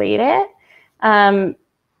relate it. And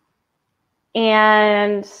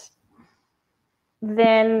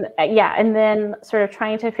then, yeah, and then sort of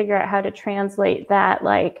trying to figure out how to translate that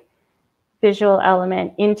like visual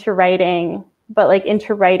element into writing, but like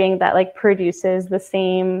into writing that like produces the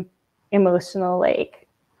same emotional like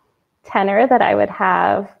tenor that I would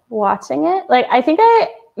have watching it. Like, I think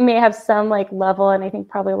I may have some like level, and I think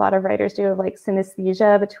probably a lot of writers do, of like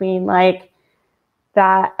synesthesia between like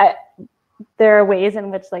that. There are ways in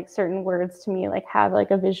which like certain words to me like have like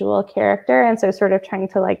a visual character, and so sort of trying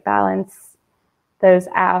to like balance those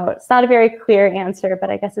out. It's not a very clear answer, but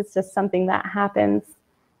I guess it's just something that happens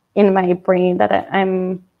in my brain that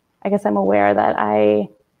I guess I'm aware that I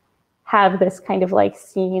have this kind of like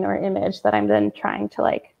scene or image that I'm then trying to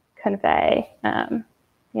like convey.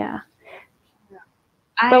 Yeah.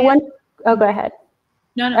 But oh, go ahead.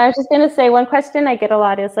 No. I was just going to say, one question I get a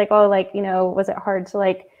lot is like, oh, like, you know, was it hard to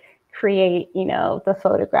like create, you know, the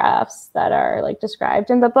photographs that are like described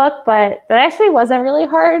in the book? But that actually wasn't really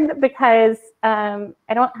hard, because I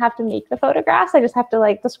don't have to make the photographs. I just have to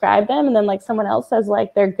like describe them, and then like someone else says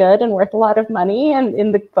like they're good and worth a lot of money and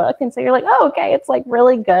in the book, and so you're like, oh, okay, it's like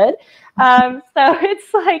really good. So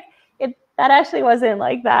it's like that actually wasn't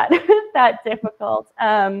like that that difficult.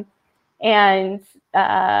 And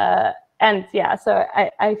yeah, so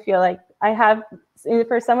I feel like I have,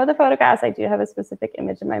 for some of the photographs, I do have a specific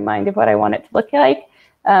image in my mind of what I want it to look like.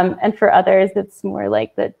 And for others, it's more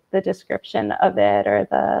like the description of it, or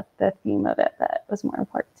the theme of it, that was more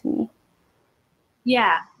important to me.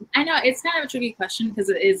 Yeah, I know it's kind of a tricky question, because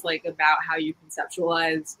it is like about how you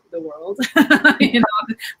conceptualize the world, you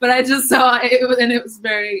know. But I just saw it, and it was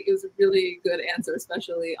a really good answer,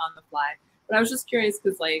 especially on the fly. But I was just curious,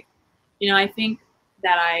 because like, you know, I think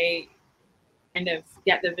that I kind of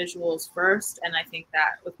get the visuals first, and I think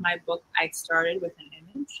that with my book, I started with an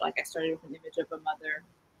image. Like, I started with an image of a mother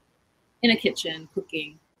in a kitchen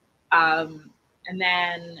cooking, but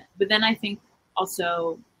then I think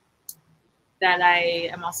also that I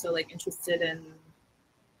am also like interested in,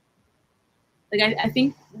 like, I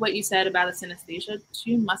think what you said about a synesthesia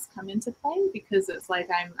too must come into play, because it's like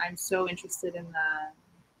I'm so interested in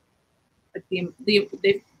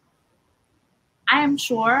the I am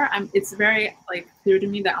sure it's very like clear to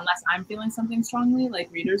me that unless I'm feeling something strongly,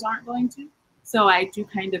 like readers aren't going to. So I do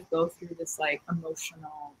kind of go through this like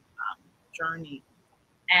emotional journey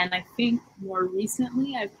And I think more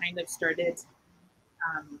recently, I've kind of started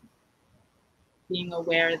being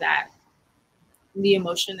aware that the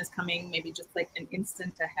emotion is coming maybe just like an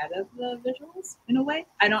instant ahead of the visuals in a way.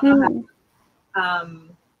 I don't know how,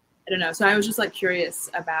 I don't know. So I was just like curious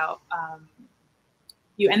about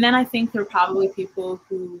you. And then I think there are probably people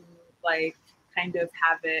who like kind of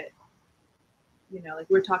have it, you know, like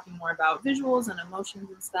we're talking more about visuals and emotions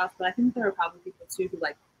and stuff, but I think there are probably people too who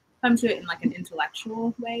like come to it in like an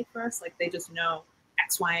intellectual way first. Like they just know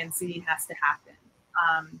X, Y, and Z has to happen.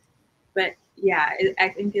 But yeah, I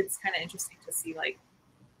think it's kind of interesting to see like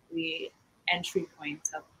the entry point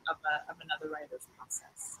of another writer's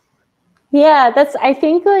process. Yeah, I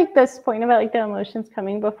think like this point about like the emotions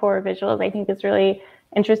coming before visuals, I think is really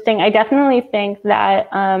interesting. I definitely think that,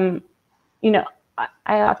 you know,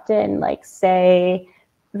 I often like say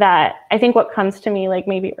that I think what comes to me like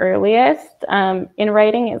maybe earliest in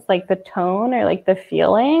writing is like the tone or like the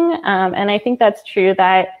feeling. And I think that's true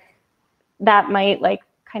that might like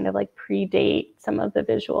kind of like predate some of the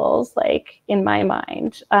visuals like in my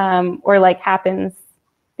mind, or like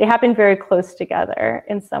they happen very close together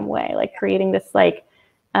in some way, like creating this like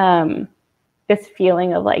this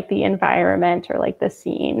feeling of like the environment or like the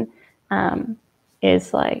scene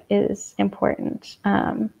is important.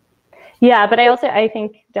 Yeah, but I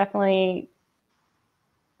think definitely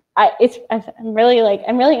I'm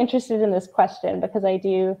really interested in this question because I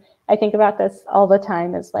think about this all the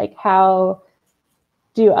time, is like how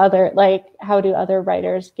do other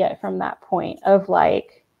writers get from that point of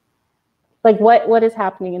like what is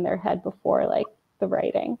happening in their head before like the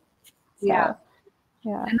writing. So, yeah.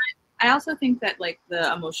 And I also think that like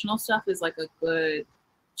the emotional stuff is like a good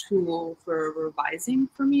tool for revising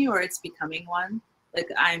for me, or it's becoming one. Like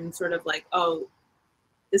I'm sort of like, oh,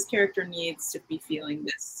 this character needs to be feeling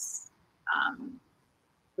this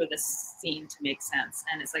for this scene to make sense.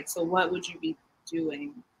 And it's like, so what would you be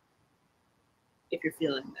doing if you're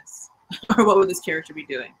feeling this? Or what would this character be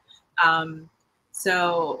doing?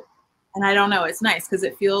 So, and I don't know, it's nice because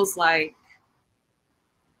it feels like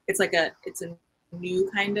it's a new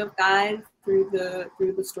kind of guide through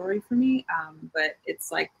the story for me. But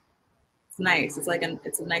it's like, it's nice. It's like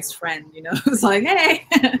it's a nice friend, you know. It's like, hey,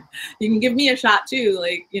 you can give me a shot too.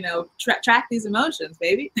 Like, you know, track these emotions,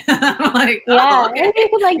 baby. I'm like, yeah, okay. and you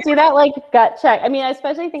can like do that like gut check. I mean, I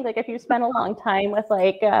especially think like if you spend a long time with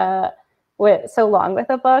like with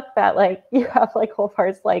a book that like you have like whole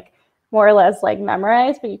parts like more or less like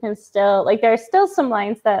memorized, but you can still like there's still some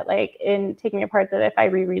lines that like in taking me apart that if I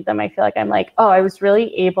reread them, I feel like I'm like, oh, I was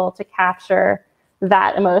really able to capture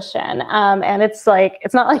that emotion. And it's like,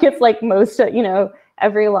 it's not like it's like most, you know,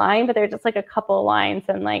 every line, but they're just like a couple lines.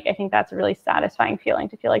 And like, I think that's a really satisfying feeling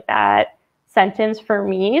to feel like that sentence for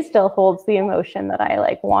me still holds the emotion that I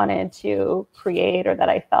like wanted to create or that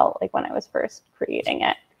I felt like when I was first creating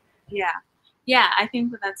it. Yeah. Yeah. I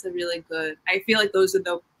think that's a really good, I feel like those are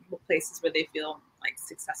the places where they feel like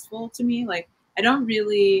successful to me. Like I don't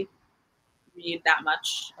really read that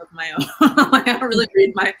much of my own. Like, I don't really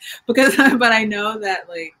read but I know that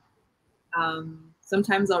like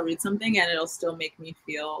sometimes I'll read something and it'll still make me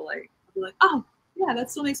feel like, I'll be like, oh yeah,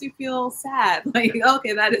 that still makes me feel sad. Like,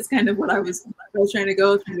 okay, that is kind of what I was trying to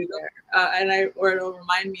go through there. Or it'll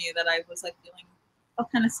remind me that I was like feeling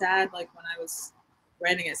kind of sad like when I was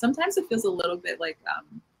writing it. Sometimes it feels a little bit like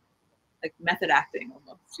method acting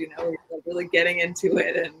almost, you know, like really getting into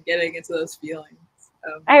it and getting into those feelings.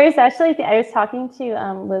 I was talking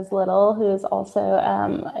to Liz Little, who is also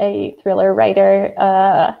a thriller writer.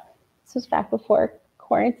 This was back before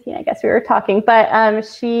quarantine, I guess we were talking, but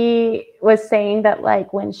she was saying that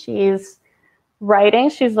like when she's writing,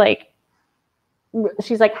 she's like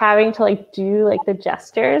having to like do like the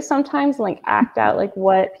gestures sometimes and like act out like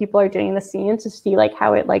what people are doing in the scene to see like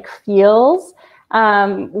how it like feels.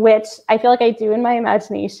 Which I feel like I do in my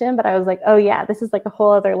imagination, but I was like, oh yeah, this is like a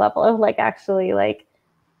whole other level of like actually like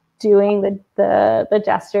doing the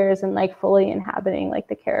gestures and like fully inhabiting like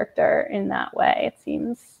the character in that way. It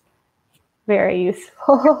seems very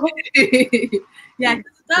useful. Yeah,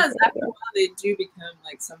 because it does. After a while, they do become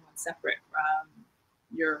like somewhat separate from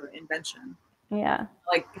your invention. Yeah,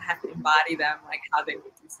 like have to embody them, like how they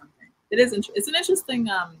would do something. It's an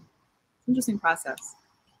interesting process.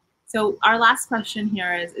 So our last question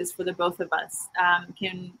here is for the both of us.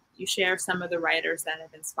 Can you share some of the writers that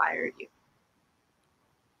have inspired you?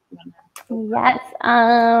 Yes.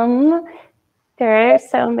 There are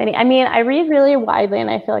so many. I mean, I read really widely and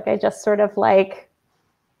I feel like I just sort of like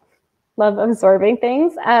love absorbing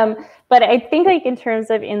things. But I think like in terms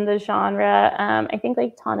of in the genre, I think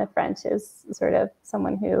like Tana French is sort of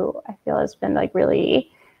someone who I feel has been like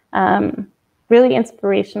really really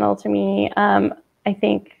inspirational to me. I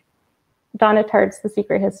think Donna Tartt's The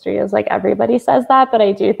Secret History is like, everybody says that, but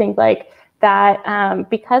I do think like that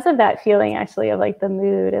because of that feeling actually of like the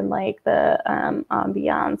mood and like the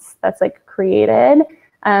ambiance that's like created,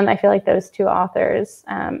 I feel like those two authors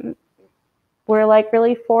were like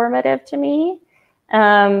really formative to me.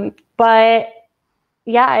 But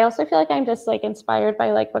yeah, I also feel like I'm just like inspired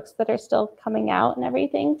by like books that are still coming out and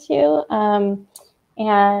everything too.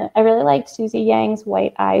 And I really liked Susie Yang's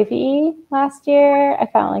White Ivy last year. I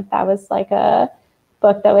found like that was like a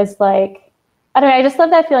book that was like, I don't know, I just love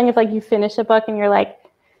that feeling of like you finish a book and you're like,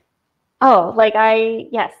 oh, like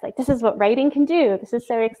yes, like this is what writing can do. This is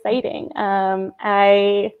so exciting.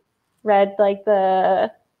 I read like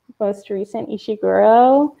the most recent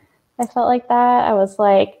Ishiguro. I felt like that. I was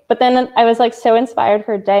like, but then I was like so inspired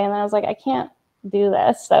for a day, and then I was like, I can't do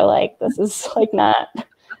this. So like, this is like not,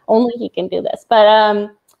 only he can do this. But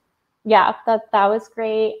yeah, that was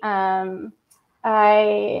great. I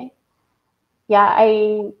I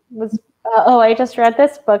just read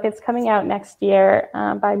this book. It's coming out next year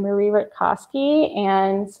by Marie Rutkowski,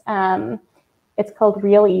 and it's called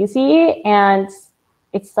Real Easy, and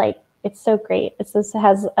it's so great. It's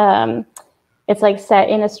like set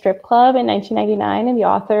in a strip club in 1999, and the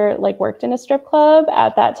author like worked in a strip club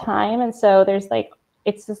at that time, and so there's like,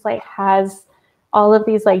 it's just like has all of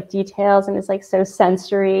these like details, and it's like so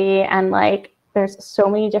sensory, and like there's so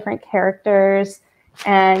many different characters,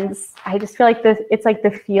 and I just feel like it's like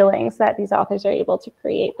the feelings that these authors are able to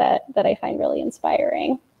create that I find really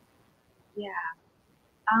inspiring. Yeah.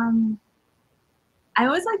 I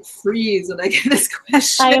always like freeze when I get this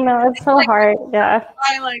question. I know, it's so hard. Yeah.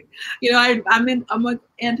 I like, I'm like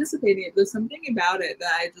anticipating it. There's something about it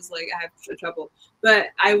that I just like, I have trouble. But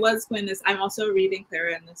I'm also reading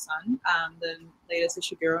Clara and the Sun, the latest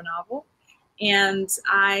Ishiguro novel. And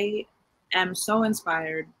I am so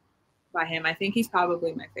inspired by him. I think he's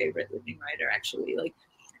probably my favorite living writer, actually. Like,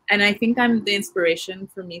 and I think the inspiration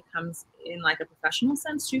for me comes in like a professional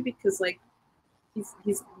sense too, because like,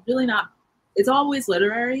 he's really not, it's always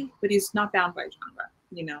literary, but he's not bound by genre,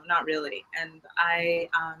 not really. And I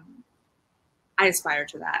aspire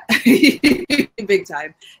to that big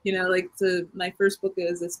time. My first book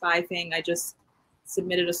is a spy thing. I just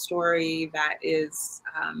submitted a story that is,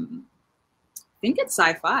 I think it's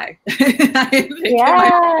sci-fi.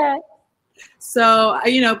 So,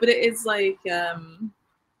 but it's like,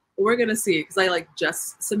 we're going to see, because I like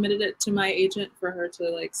just submitted it to my agent for her to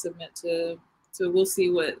like submit to, so we'll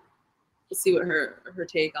see what her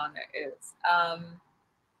take on it is.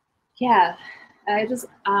 Yeah, I just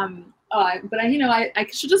I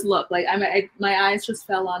should just look. Like my eyes just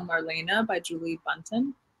fell on Marlena by Julie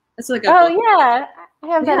Bunton. That's like a book. Yeah, I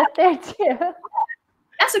have that up there too.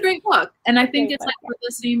 That's a great book, and I think it's like for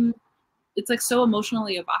the same. It's like so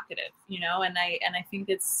emotionally evocative, and I think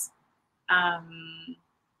it's.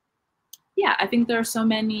 Yeah, I think there are so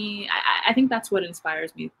many. I think that's what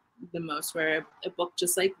inspires me the most, where a book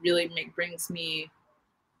just like really brings me,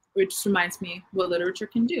 or it just reminds me what literature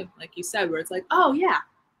can do, like you said, where it's like, oh yeah,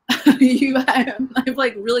 I've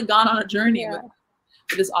like really gone on a journey with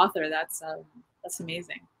this author. That's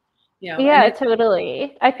amazing. Yeah,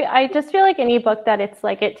 totally. I just feel like any book that it's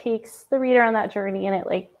like it takes the reader on that journey and it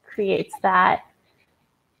like creates that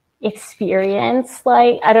experience,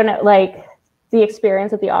 like I don't know, like the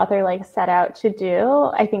experience that the author like set out to do.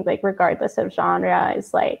 I think like regardless of genre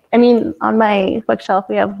is like, I mean, on my bookshelf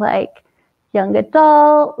we have like young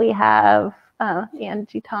adult, we have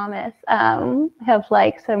Angie Thomas, we have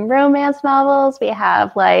like some romance novels, we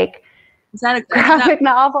have like graphic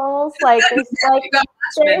novels, like there's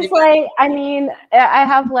like I mean I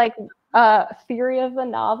have like theory of the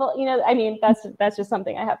novel, I mean that's just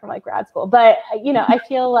something I have from like grad school, but I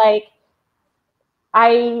feel like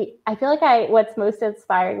what's most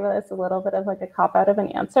inspiring with this, a little bit of like a cop out of an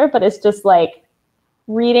answer, but it's just like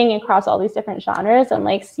reading across all these different genres and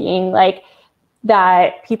like seeing like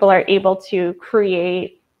that people are able to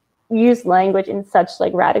use language in such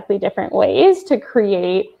like radically different ways to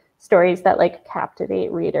create stories that like captivate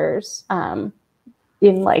readers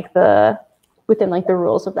within like the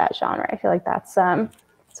rules of that genre. I feel like that's so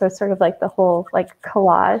it's sort of like the whole like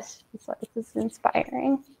collage. It's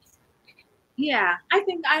inspiring. Yeah, I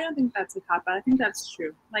don't think that's a cop out. I think that's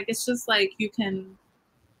true. Like, it's just like you can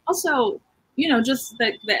also, just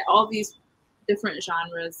that all these different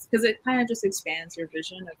genres, because it kind of just expands your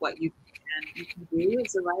vision of what you can do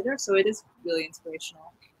as a writer. So it is really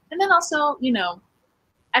inspirational. And then also,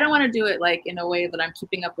 I don't want to do it like in a way that I'm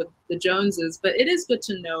keeping up with the Joneses, but it is good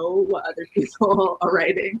to know what other people are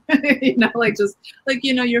writing. You know, like just like,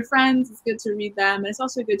 you know, your friends, it's good to read them. And it's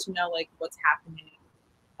also good to know like what's happening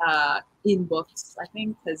in books, I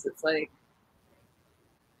think, because it's like,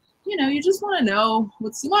 you know, you just want to know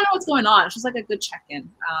what's going on. It's just like a good check-in.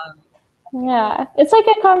 Yeah, it's like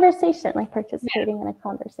a conversation, like participating in a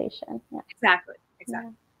conversation. Yeah, exactly.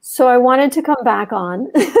 Yeah. So I wanted to come back on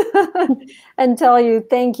and tell you,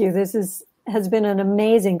 thank you. This has been an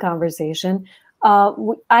amazing conversation.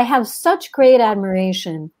 I have such great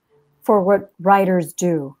admiration for what writers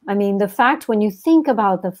do. I mean, the fact, when you think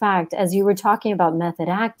about the fact, as you were talking about method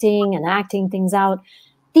acting and acting things out,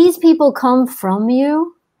 these people come from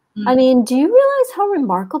you. I mean, do you realize how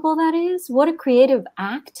remarkable that is? What a creative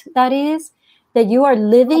act that is, that you are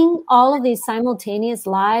living all of these simultaneous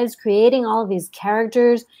lives, creating all of these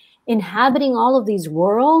characters, inhabiting all of these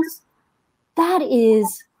worlds. That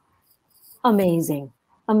is amazing,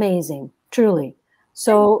 amazing, truly.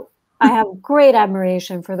 So I have great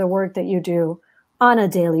admiration for the work that you do on a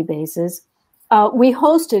daily basis. We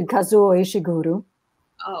hosted Kazuo Ishiguro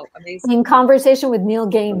in conversation with Neil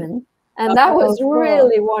Gaiman. And that was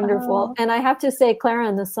really wonderful. And I have to say, Clara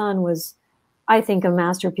and the Sun was, I think, a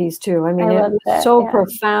masterpiece too. I mean, it was so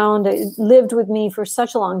profound. It lived with me for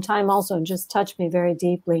such a long time also and just touched me very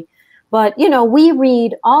deeply. But, you know, we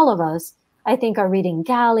read, all of us, I think, are reading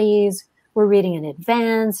galleys. We're reading in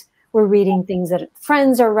advance. We're reading things that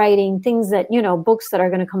friends are writing, things that, you know, books that are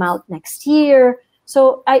going to come out next year.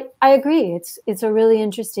 So I agree. It's a really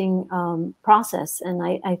interesting process. And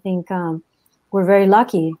I think we're very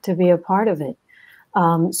lucky to be a part of it.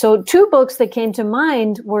 So two books that came to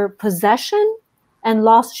mind were Possession and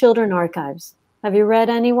Lost Children Archives. Have you read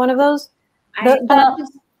any one of those? That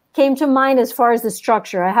came to mind as far as the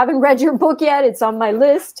structure. I haven't read your book yet. It's on my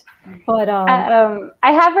list. But I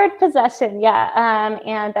have read Possession, yeah.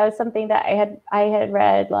 And that was something that I had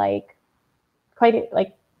read like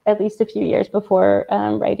at least a few years before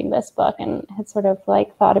writing this book, and had sort of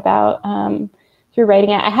like thought about through writing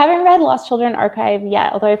it. I haven't read Lost Children Archive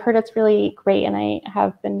yet, although I've heard it's really great, and I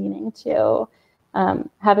have been meaning to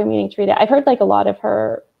read it. I've heard like a lot of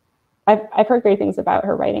her. I've heard great things about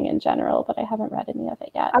her writing in general, but I haven't read any of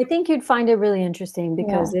it yet. I think you'd find it really interesting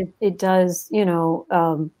because it does, you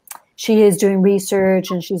know, she is doing research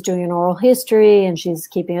and she's doing an oral history and she's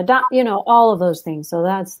keeping you know, all of those things. So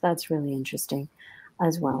that's really interesting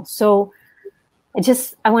as well. So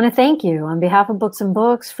I want to thank you on behalf of Books and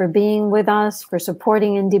Books for being with us, for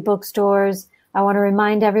supporting indie bookstores. I want to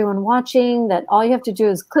remind everyone watching that all you have to do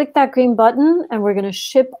is click that green button and we're going to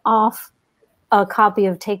ship off a copy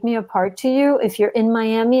of Take Me Apart to you. If you're in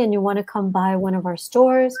Miami and you want to come by one of our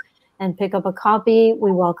stores and pick up a copy, we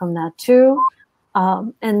welcome that too.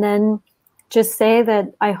 And then just say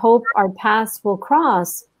that I hope our paths will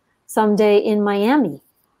cross someday in Miami.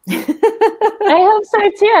 I hope so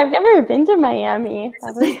too. I've never been to Miami.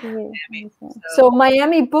 So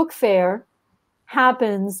Miami Book Fair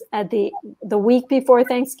happens at the week before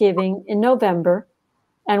Thanksgiving in November,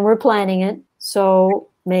 and we're planning it. So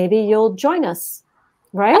maybe you'll join us,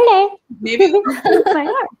 right? Okay. Maybe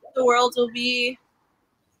the world will be,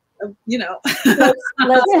 you know.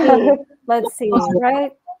 Let's see,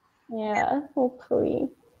 right? Yeah, hopefully.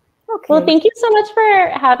 Okay. Well, thank you so much for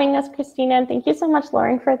having us, Christina, and thank you so much,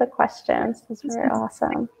 Lauren, for the questions. These were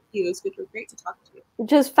awesome. It was great to talk to you.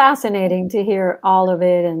 Just fascinating to hear all of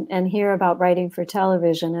it and hear about writing for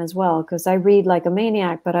television as well, because I read like a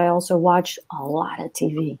maniac, but I also watch a lot of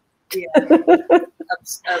TV. Yeah.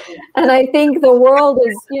 And I think the world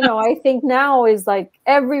is, you know, I think now is like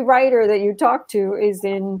every writer that you talk to is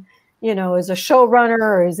in, you know, is a showrunner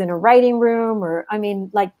or is in a writing room, or, I mean,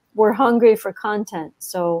 like, we're hungry for content.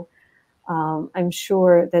 So I'm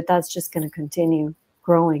sure that that's just going to continue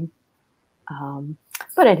growing.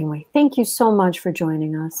 But anyway, thank you so much for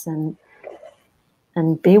joining us, and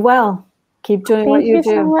be well. Keep doing what you do.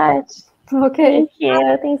 Thank you so much. Okay. Thank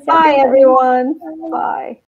you. Thanks. Bye, everyone. Bye.